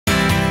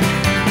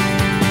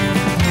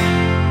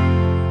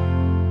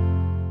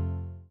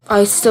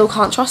I still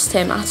can't trust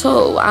him at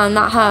all, and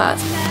that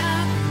hurts.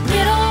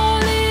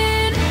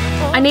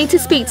 I need to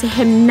speak to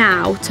him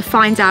now to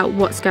find out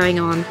what's going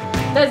on.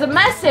 There's a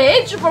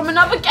message from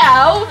another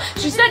girl.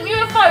 She sent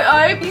you a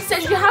photo, but you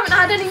said you haven't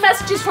had any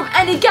messages from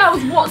any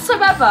girls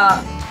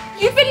whatsoever.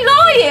 You've been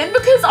lying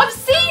because I've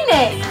seen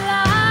it.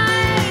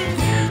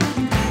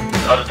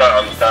 I just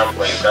don't understand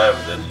where you're going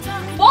with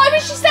this. Why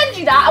would she send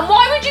you that, and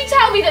why would you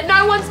tell me that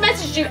no one's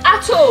messaged you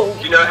at all?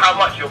 Do you know how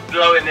much you're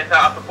blowing this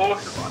out of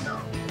proportion right now?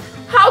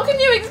 How can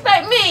you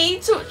expect me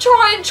to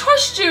try and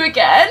trust you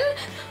again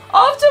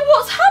after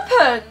what's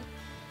happened?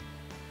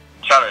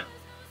 Shannon.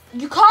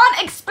 You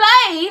can't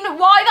explain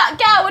why that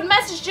girl had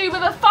messaged you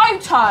with a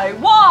photo.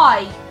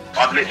 Why?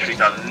 I've literally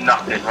done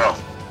nothing wrong.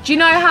 Do you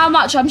know how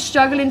much I'm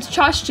struggling to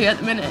trust you at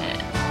the minute?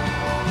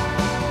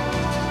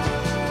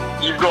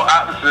 You've got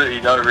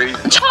absolutely no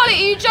reason. Charlie,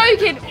 are you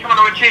joking? What do you want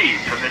to achieve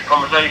from this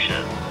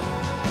conversation?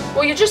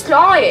 Well, you're just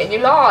lying. You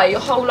lie your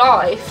whole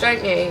life,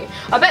 don't you?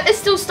 I bet there's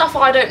still stuff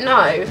I don't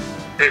know.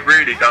 It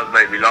really does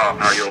make me laugh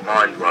how your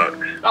mind works.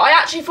 Like, I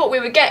actually thought we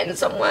were getting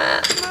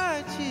somewhere.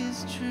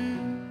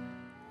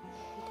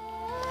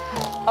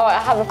 Oh, I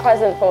have a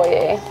present for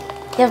you.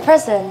 You have a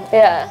present?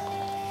 Yeah.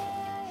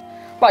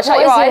 Right, shut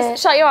your eyes.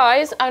 Shut your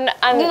eyes. And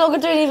you're not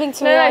going to do anything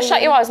to me, No,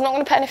 shut your eyes. I'm not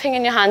going to put anything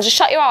in your hands. Just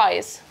shut your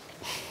eyes.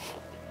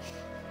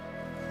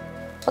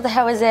 What the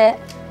hell is it?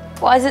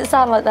 Why does it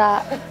sound like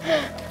that?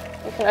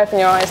 You can open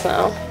your eyes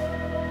now.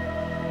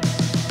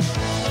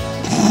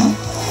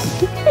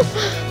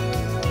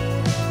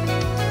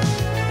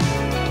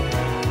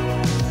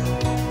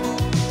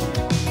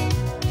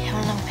 You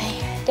have another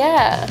baby?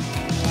 Yeah.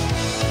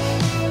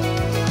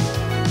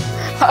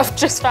 I've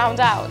just found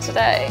out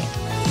today.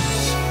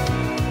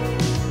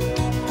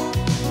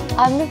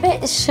 I'm a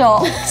bit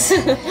shocked.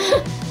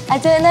 I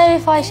don't know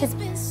if I should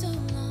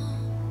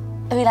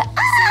be like,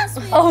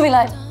 ah, or be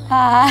like,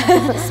 ah.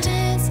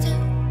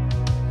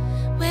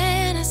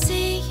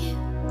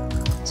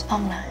 Does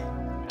Mum know?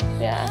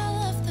 Yeah.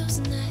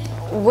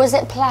 Was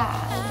it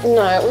planned?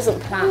 No, it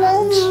wasn't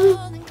planned.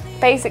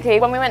 Basically,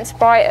 when we went to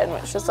Brighton,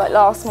 which was like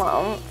last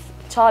month,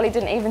 Charlie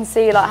didn't even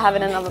see like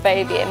having another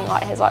baby in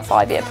like his like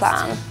 5-year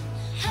plan.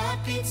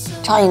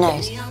 Charlie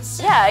knows.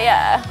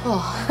 Yeah.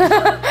 Oh.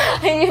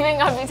 You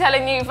think I'd be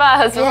telling you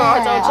first before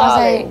I told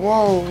Charlie? I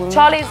was like,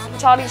 whoa.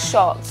 Charlie's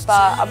shocked,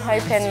 but I'm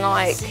hoping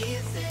like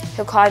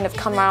he'll kind of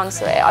come around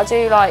to it. I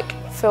do like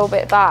feel a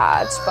bit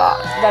bad,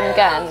 but then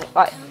again,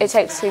 like it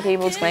takes 2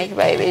 people to make a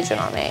baby. Do you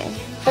know what I mean?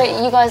 But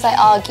you guys like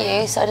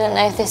argue, so I don't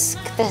know if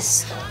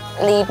this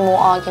lead more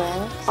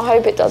arguments. I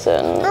hope it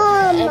doesn't.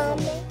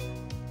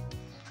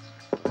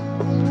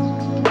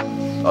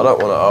 I don't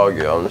want to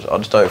argue, I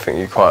just don't think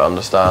you quite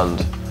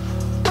understand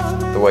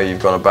the way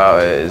you've gone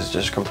about it is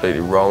just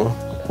completely wrong.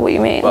 What do you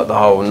mean? Like the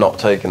whole not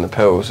taking the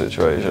pill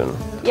situation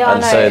Yeah,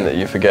 and saying that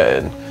you're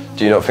forgetting.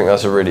 Do you not think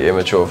that's a really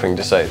immature thing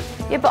to say?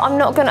 Yeah, but I'm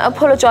not going to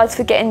apologise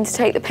for getting to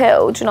take the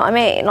pill, do you know what I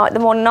mean? Like the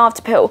morning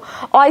after pill.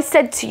 I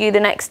said to you the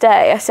next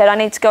day, I said I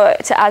need to go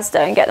to Asda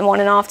and get the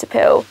morning after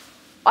pill.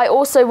 I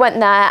also went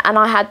there and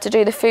I had to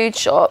do the food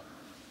shop.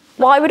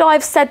 Why would I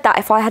have said that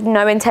if I had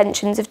no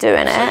intentions of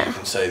doing it? So you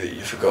can say that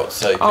you forgot to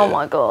take it. Oh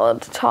my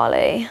God,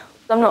 Charlie.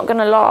 I'm not going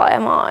to lie,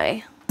 am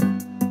I?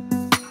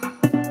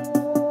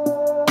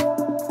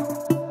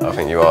 I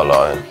think you are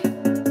lying.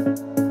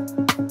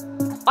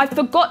 I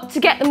forgot to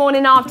get the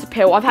morning after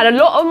pill. I've had a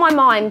lot on my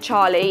mind,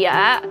 Charlie,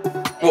 yeah?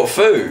 What,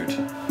 food?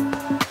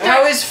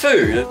 How is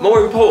food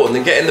more important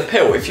than getting the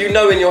pill? If you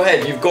know in your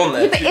head you've gone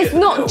there Yeah, but it's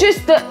not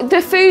just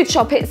the food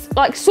shop, it's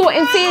like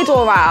sorting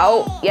Theodore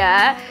out,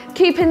 yeah?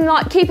 Keeping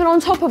on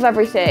top of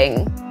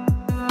everything.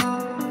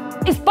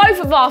 It's both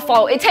of our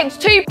fault. It takes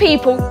 2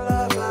 people.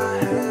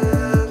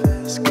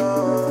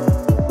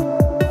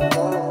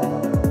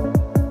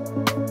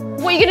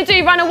 What are you gonna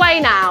do, run away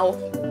now?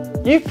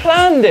 You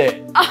planned it.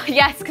 Oh,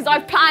 yes, because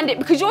I've planned it,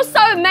 because you're so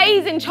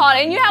amazing,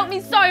 Charlie, and you helped me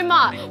so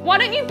much. Why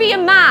don't you be a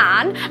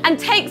man and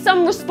take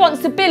some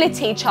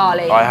responsibility,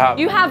 Charlie? I have.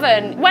 You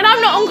haven't. When I'm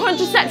not on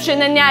contraception,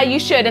 then yeah, you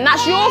should, and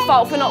that's your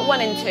fault for not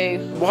wanting to.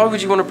 Why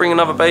would you want to bring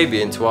another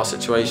baby into our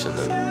situation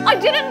then? I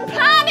didn't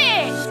plan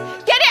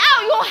it! Get it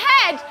out of your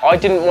head! I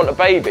didn't want a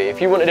baby. If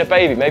you wanted a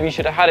baby, maybe you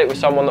should have had it with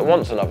someone that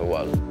wants another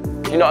one.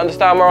 Do you not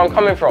understand where I'm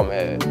coming from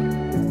here?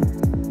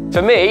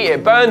 For me,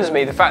 it burns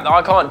me the fact that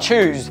I can't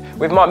choose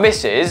with my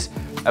missus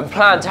and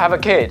plan to have a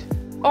kid.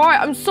 All right,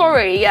 I'm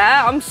sorry,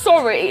 yeah? I'm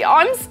sorry.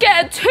 I'm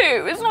scared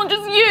too. It's not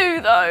just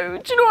you, though.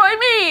 Do you know what I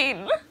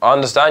mean? I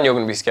understand you're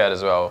going to be scared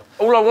as well.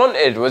 All I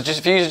wanted was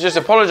just for you to just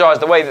apologise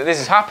the way that this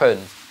has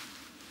happened.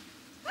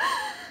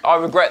 I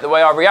regret the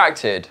way I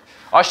reacted.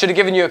 I should have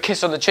given you a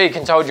kiss on the cheek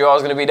and told you I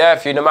was going to be there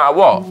for you no matter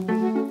what.